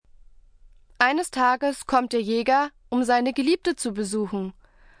Eines Tages kommt der Jäger, um seine Geliebte zu besuchen,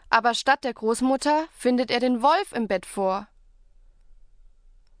 aber statt der Großmutter findet er den Wolf im Bett vor.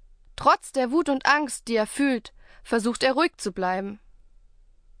 Trotz der Wut und Angst, die er fühlt, versucht er ruhig zu bleiben.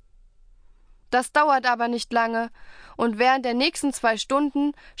 Das dauert aber nicht lange, und während der nächsten 2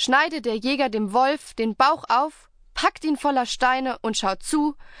 Stunden schneidet der Jäger dem Wolf den Bauch auf, packt ihn voller Steine und schaut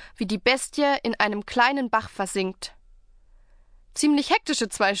zu, wie die Bestie in einem kleinen Bach versinkt. Ziemlich hektische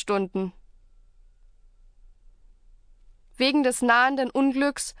 2 Stunden. Wegen des nahenden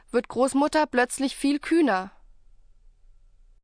Unglücks wird Großmutter plötzlich viel kühner.